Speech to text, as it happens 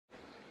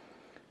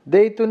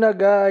Day 2 na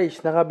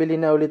guys. Nakabili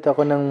na ulit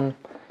ako ng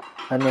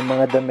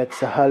mga damit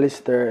sa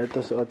Hollister.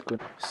 Ito suot ko.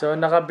 So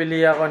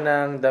nakabili ako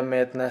ng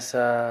damit na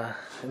sa,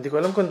 hindi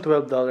ko alam kung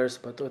 $12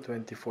 ba to,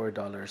 $24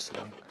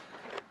 lang.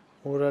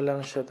 Mura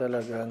lang siya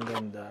talaga, ang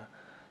ganda.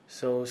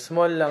 So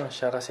small lang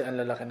siya kasi ang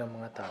lalaki ng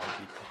mga tao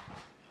dito.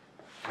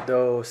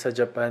 Though sa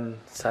Japan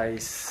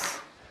size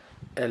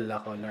L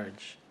ako,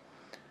 large.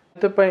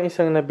 Ito pa yung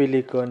isang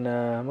nabili ko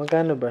na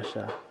magkano ba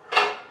siya?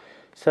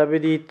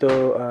 Sabi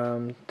dito,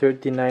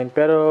 39.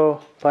 Pero,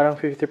 parang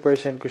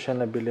 50% ko siya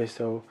nabili.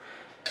 So,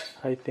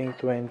 I think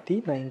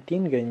 20,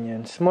 19,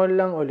 ganyan. Small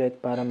lang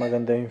ulit para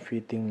maganda yung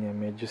fitting niya.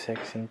 Medyo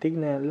sexy.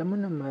 Tignan, alam mo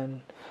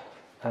naman,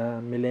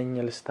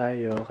 millennials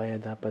tayo.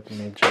 Kaya dapat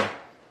medyo,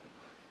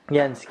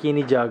 yan,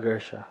 skinny jogger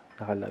siya.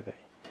 Nakalagay.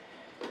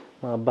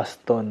 Mga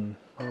baston.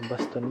 Mga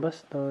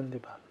baston, di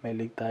ba? May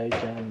lig tayo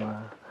dyan,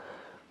 mga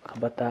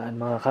kabataan,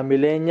 mga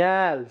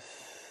ka-millennials.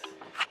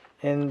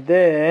 And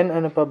then,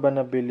 ano pa ba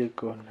nabili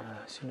ko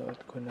na?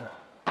 Sinuot ko na.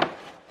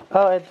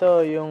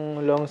 Ito,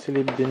 yung long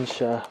sleeve din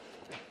siya.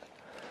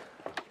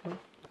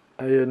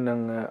 Ayun na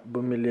nga,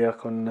 bumili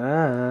ako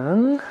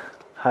ng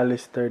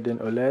Hollister din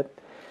ulit.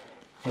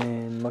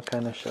 And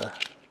magkano siya?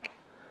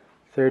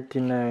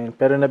 39.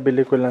 Pero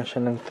nabili ko lang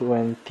siya ng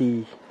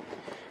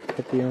 20.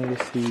 Ito yung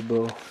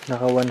resibo.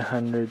 Naka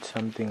 100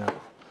 something ako.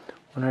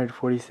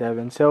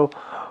 147. So,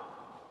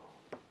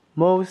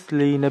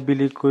 mostly,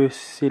 nabili ko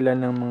sila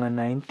ng mga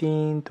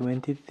 19,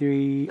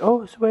 23.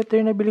 Oh,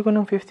 sweater, nabili ko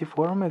ng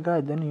 54. Oh my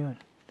God, ano yun?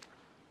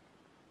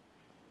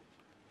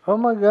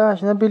 Oh my gosh,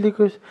 nabili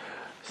ko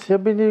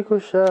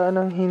siya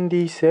ng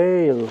hindi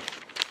sale.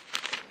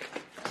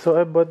 So,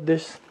 I bought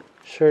this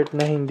shirt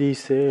na hindi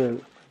sale.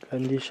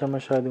 Hindi siya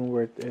masyadong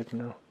worth it,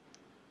 no?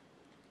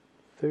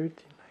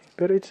 39.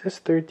 Pero it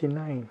says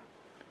 39.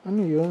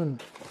 Ano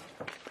yun?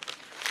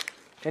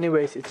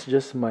 Anyways, it's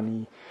just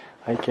money.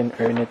 I can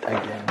earn it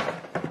again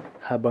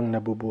habang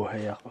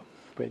nabubuhay ako.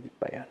 Pwede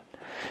pa yan.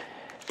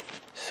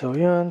 So,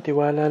 yun.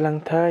 Tiwala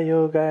lang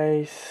tayo,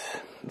 guys.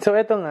 So,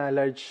 eto nga,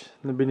 large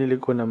na binili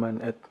ko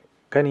naman at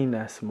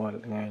kanina, small.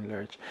 Ngayon,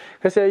 large.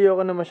 Kasi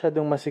ayoko na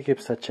masyadong masikip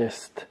sa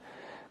chest.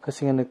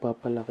 Kasi nga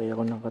nagpapalaki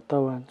ako ng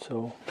katawan.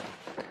 So,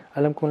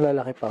 alam kong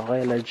lalaki pa ako,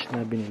 kaya large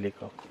na binili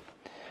ko.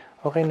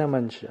 Okay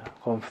naman siya.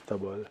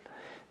 Comfortable.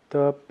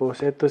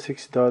 Tapos, eto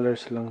 $6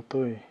 lang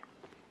to eh.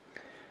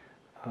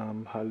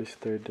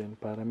 Hollister din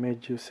para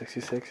medyo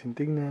sexy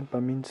tignan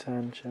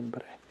paminsan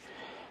syempre,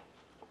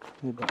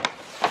 diba?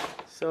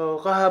 So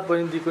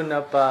kahapon hindi ko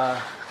na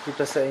pa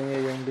kita sa inyo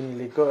yung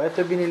binili ko.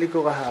 Ito binili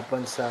ko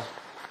kahapon sa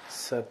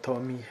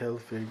Tommy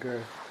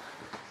Hilfiger.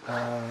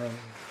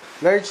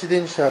 Large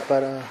din siya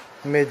para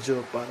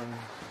medyo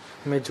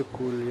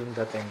cool yung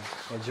dating,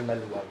 medyo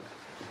maluwag.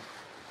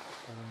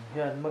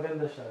 Yan,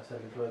 maganda siya sa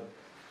likod,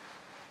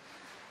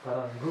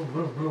 parang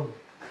boom.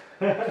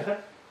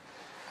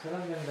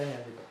 Sarang ganda niya,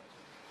 di ba?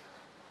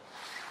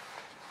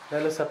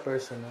 Lalo sa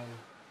personal.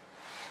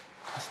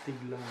 Astig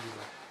lang, di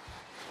ba?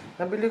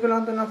 Nabili ko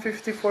lang ito ng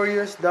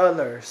 $54.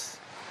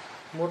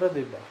 Mura,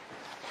 di ba?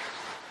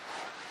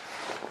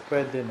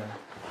 Pwede na.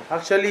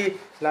 Actually,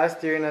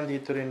 last year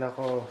nandito rin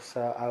ako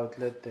sa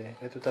outlet eh.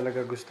 Ito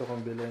talaga gusto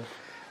kong bilhin.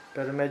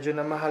 Pero medyo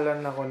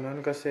namahalan ako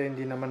nun kasi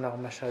hindi naman ako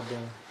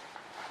masyadong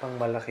pang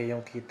malaki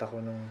yung kita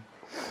ko nung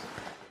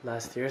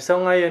last year.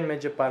 So ngayon,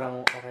 medyo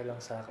parang okay lang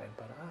sa akin.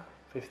 Parang,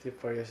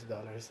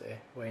 $54 eh.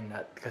 Why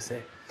not?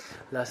 Kasi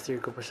last year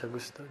ko pa siya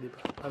gusto, di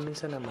ba?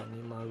 Minsan naman,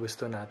 yung mga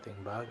gusto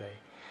nating bagay,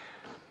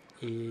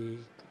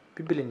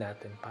 bibili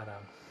natin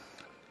para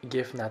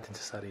i-gift natin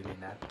sa sarili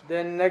natin.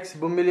 Then next,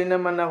 bumili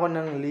naman ako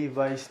ng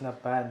Levi's na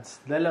pants.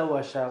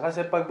 Dalawa siya.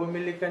 Kasi pag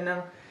bumili ka ng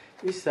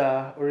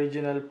isa,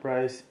 original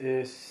price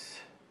is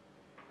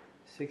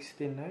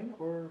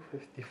 $69 or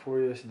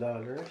 $54.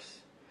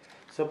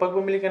 So pag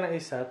bumili ka ng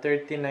isa,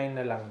 $39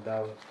 na lang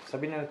daw.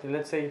 Sabihin natin,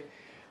 let's say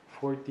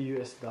 $40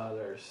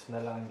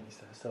 na lang yung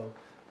isa. So,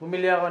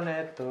 bumili ako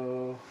na ito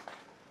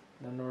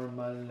na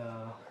normal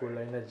na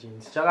kulay na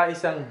jeans. Tsaka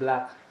isang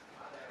black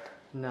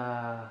na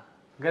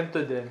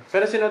ganito din.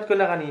 Pero sinuot ko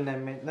na kanina,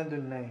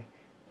 nandun na eh.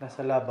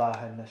 Nasa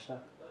labahan na siya.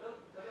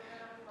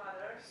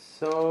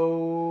 So,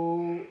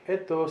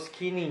 ito,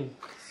 skinny.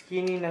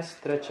 Skinny na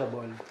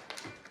stretchable.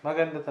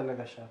 Maganda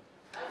talaga siya.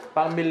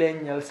 Pang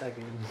millennials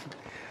again.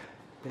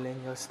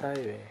 Millennials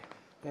tayo eh.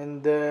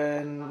 And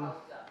then,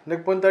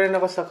 nagpunta rin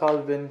ako sa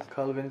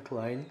Calvin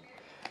Klein.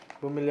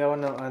 Bumili ako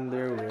ng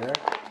underwear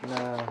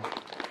na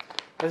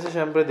kasi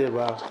syempre, 'di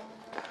ba?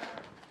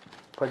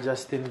 Pa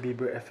Justin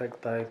Bieber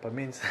effect tayo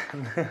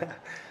paminsan.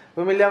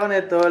 Bumili ako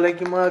nito,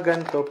 like yung mga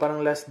ganito,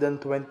 parang less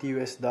than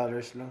 $20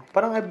 lang.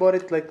 Parang I bought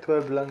it like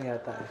 12 lang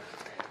yata.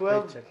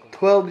 $12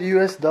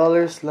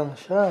 lang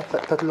siya.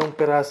 Tatlong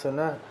piraso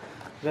na.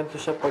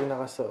 Ganito siya pag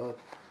nakasuot.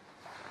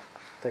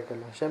 Teka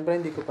lang. Syempre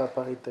hindi ko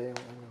papakita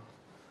yung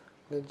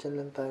Ganyan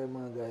lang tayo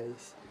mga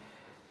guys.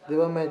 Di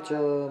ba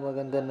medyo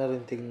maganda na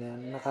rin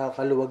tingnan?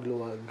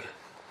 Nakakaluwag-luwag.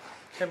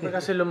 Siyempre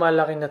kasi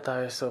lumalaki na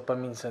tayo. So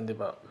paminsan, di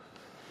ba?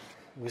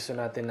 Gusto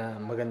natin na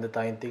maganda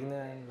tayong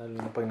tingnan. Lalo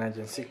na pag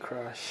nandiyan si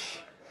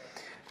crush.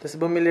 Tapos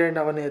bumili rin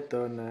ako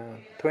nito na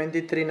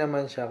 23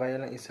 naman siya,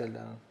 kaya lang isa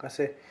lang.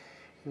 Kasi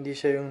hindi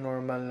siya yung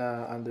normal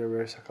na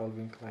underwear sa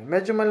Calvin Klein.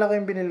 Medyo malaki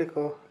yung binili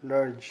ko,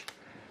 large.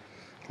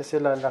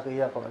 Kasi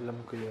lalaki ako, alam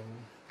ko yun.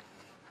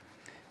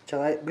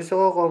 Tsaka gusto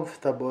ko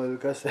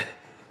comfortable kasi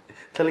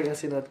talagang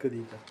sinuot ko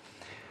dito.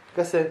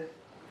 Kasi,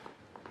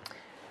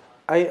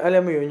 ay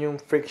alam mo yun,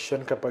 yung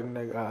friction kapag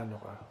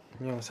nag-aano ka,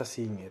 yung sa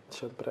singit.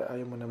 Siyempre,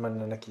 ayaw mo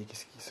naman na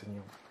nakikis-kisan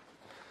yung.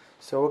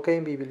 So, huwag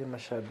kayong bibili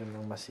masyado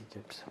ng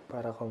masikip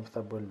para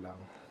comfortable lang.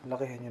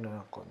 Lakihan nyo na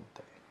ng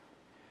konti.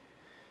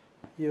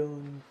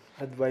 Yung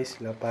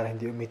advice lang para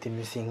hindi umitin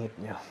yung singit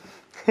nyo.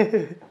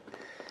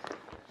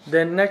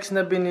 Then, next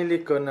na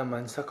binili ko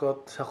naman sa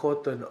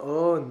Cotton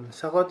On.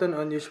 Sa Cotton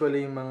On,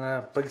 usually yung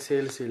mga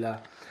pag-sale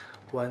sila,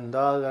 $1,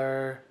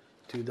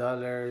 $2,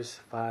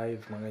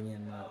 $5, mga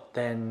ganyan,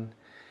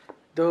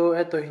 10. Though,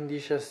 eto hindi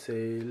siya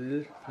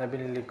sale na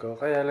binili ko.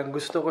 Kaya lang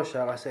gusto ko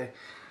siya kasi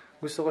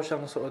gusto ko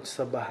siyang suot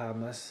sa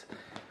Bahamas.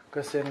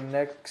 Kasi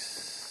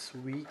next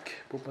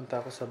week, pupunta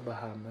ako sa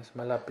Bahamas.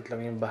 Malapit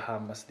lang yung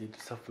Bahamas dito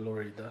sa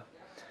Florida.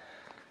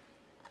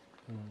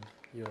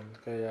 Yun.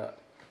 Kaya,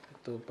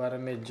 ito, para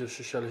medyo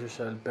social,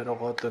 pero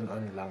Cotton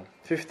On lang.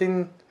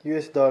 $15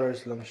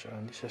 lang siya.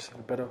 Hindi siya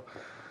sale. Pero,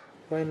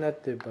 why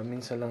not, diba?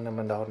 Minsan lang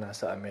naman ako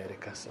nasa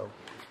Amerika. So,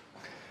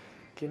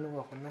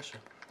 kinuha ko na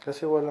siya.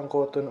 Kasi walang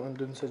Cotton On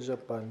dun sa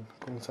Japan.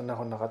 Kung saan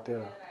ako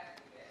nakatira.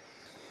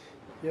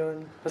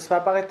 Yun. Tapos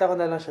papakita ko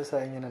na lang siya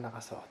sa inyo na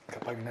nakasuot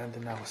kapag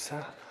nandun ako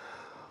sa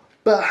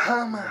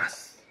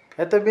Bahamas.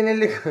 Ito,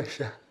 binili ko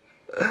siya.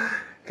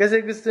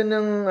 Kasi gusto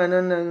ng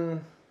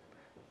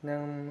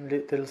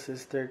little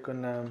sister ko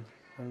na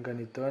ng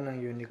ganito, ng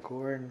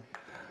unicorn.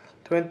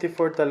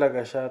 24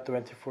 talaga siya.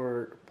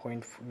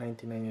 $24.99.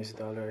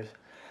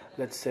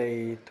 Let's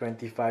say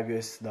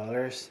 $25.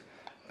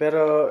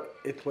 Pero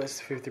it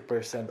was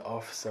 50%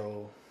 off,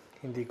 so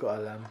hindi ko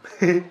alam.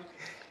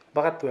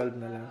 Baka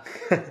 12 na lang.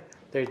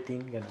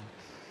 13, ganun.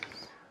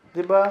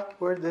 Diba?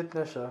 Worth it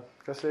na siya.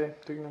 Kasi,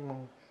 tignan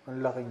mo, ang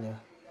laki niya.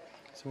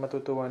 Kasi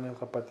matutuwa na yung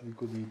kapatid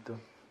ko dito.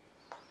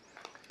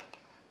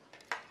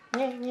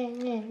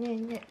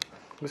 Nye.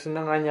 Gusto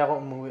na nga niya ako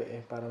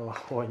umuwi para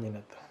makakuha niya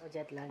na to.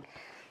 Jet lag.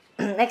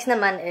 Next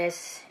naman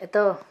is,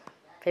 ito,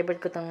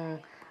 favorite ko tong,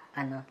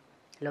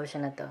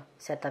 lotion na to,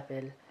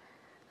 Cetaphil.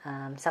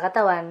 Sa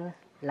katawan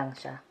lang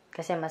siya.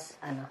 Kasi mas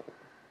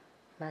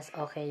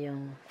okay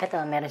yung, ito,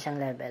 meron siyang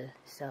level.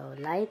 So,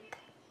 light,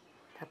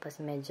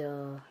 tapos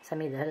medyo sa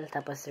middle,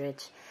 tapos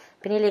rich.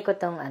 Pinili ko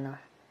tong,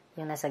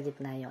 yung nasa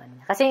gitna yung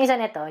Kasi yung isa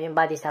nito, yung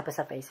body, tapos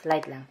sa face,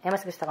 light lang.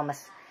 Mas gusto ko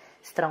mas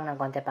strong ng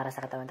konti para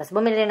sa katawan. Tapos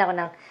bumili rin ako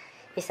ng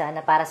isa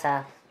na para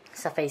sa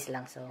face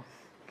lang. So,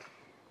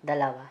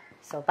 dalawa.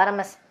 So, para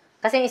mas,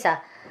 kasi yung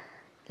isa,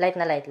 light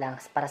na light lang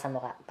para sa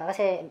mukha.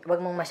 Kasi,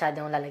 wag mong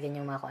masyadong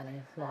lalagyan yung mga kung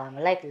yung mukha mo.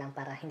 Light lang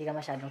para hindi ka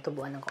masyadong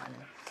tubuan ng kung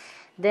ano.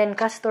 Then,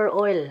 castor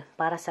oil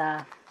para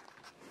sa,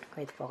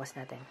 wait, focus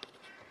natin.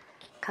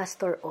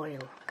 Castor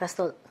oil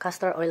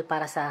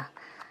para sa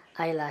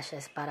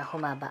eyelashes, para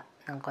humaba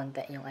ng konti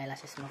yung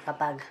eyelashes mo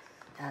kapag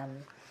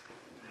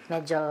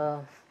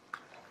medyo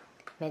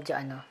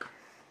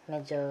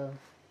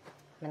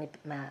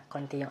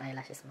konti yung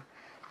eyelashes mo.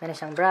 Meron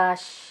siyang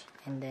brush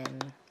and then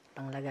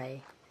panglagay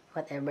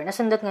whatever.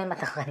 Nasundot nga yung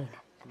mata ko kanina.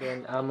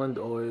 Then almond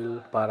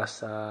oil para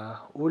sa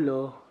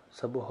ulo,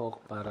 sa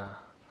buhok,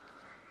 para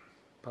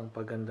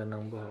pangpaganda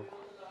ng buhok,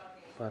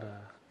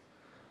 para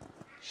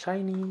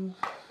shiny.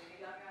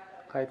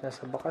 Kahit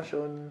nasa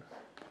bakasyon,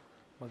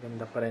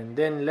 maganda pa rin.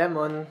 Then,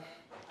 lemon.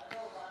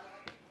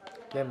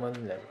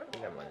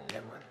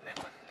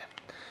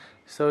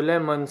 So,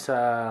 lemon sa,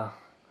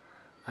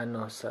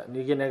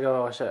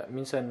 ginagawa ko siya,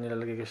 minsan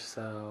nilalagay ko siya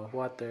sa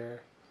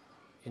water,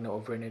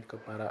 overnight ko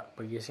para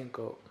pagising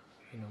ko,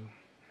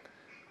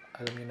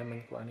 alam niyo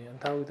naman kung ano yun.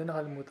 Ang tawag doon,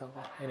 nakalimutan ko.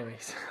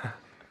 Anyways.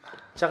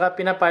 Tsaka,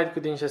 pinapahid ko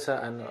din siya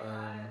sa,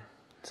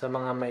 sa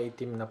mga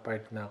maitim na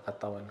part na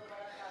katawan ko.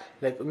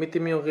 Like,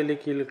 umitim yung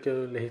kilikilo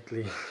ko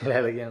lately.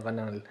 Ilalagyan ko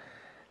ng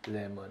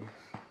lemon.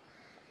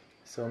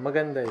 So,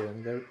 maganda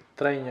yun.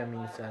 Try niya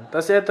minsan.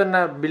 Tapos, ito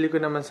na, bili ko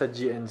naman sa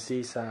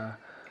GNC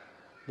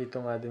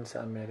dito nga din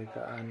sa Amerika.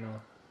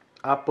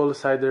 Apple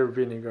cider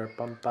vinegar.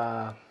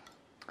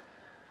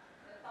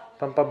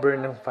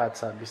 Pampaburn ng fat,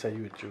 sabi sa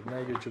YouTube.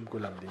 Na YouTube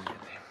ko lang din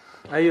yun.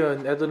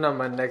 Ayun, ito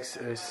naman, next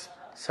is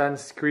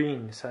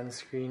sunscreen.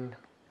 Sunscreen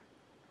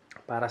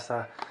para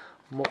sa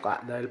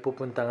mukha dahil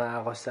pupunta nga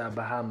ako sa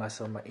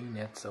Bahamas, so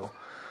mainit. So,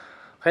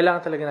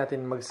 kailangan talaga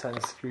natin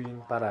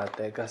mag-sunscreen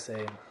parate kasi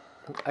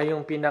ay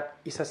yung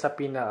isa sa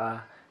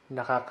pinaka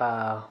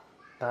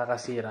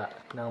nakakasira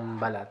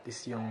ng balat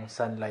is yung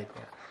sunlight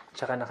nga.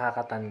 Tsaka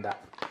nakakatanda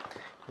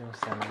yung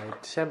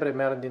sunlight. Siyempre,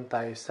 meron din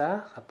tayo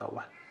sa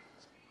katawan.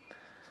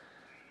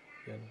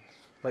 Yun.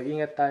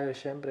 Mag-ingat tayo,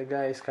 siyempre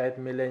guys, kahit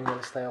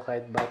millennials tayo,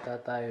 kahit bata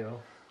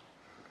tayo,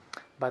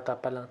 bata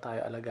pa lang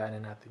tayo, alagaan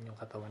na natin yung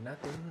katawan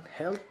natin.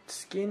 Health,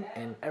 skin,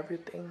 and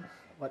everything,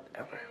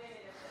 whatever.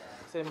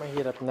 Kasi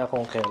mahirap na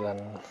kung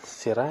kailan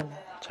sira na,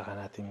 tsaka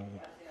natin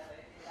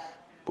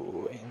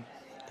buuin.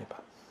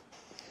 Diba?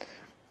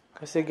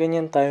 Kasi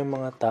ganyan tayo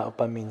mga tao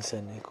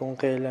paminsan eh. Kung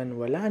kailan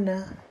wala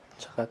na,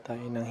 tsaka tayo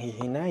nang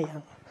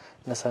hihinayang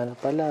na sana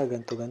pala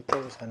ganto-ganto,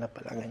 sana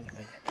pala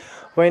ganyan-ganyan.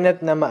 Why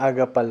not na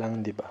maaga pa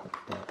lang, di ba?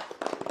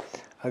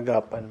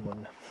 Agapan mo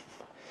na.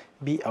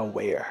 Be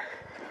aware.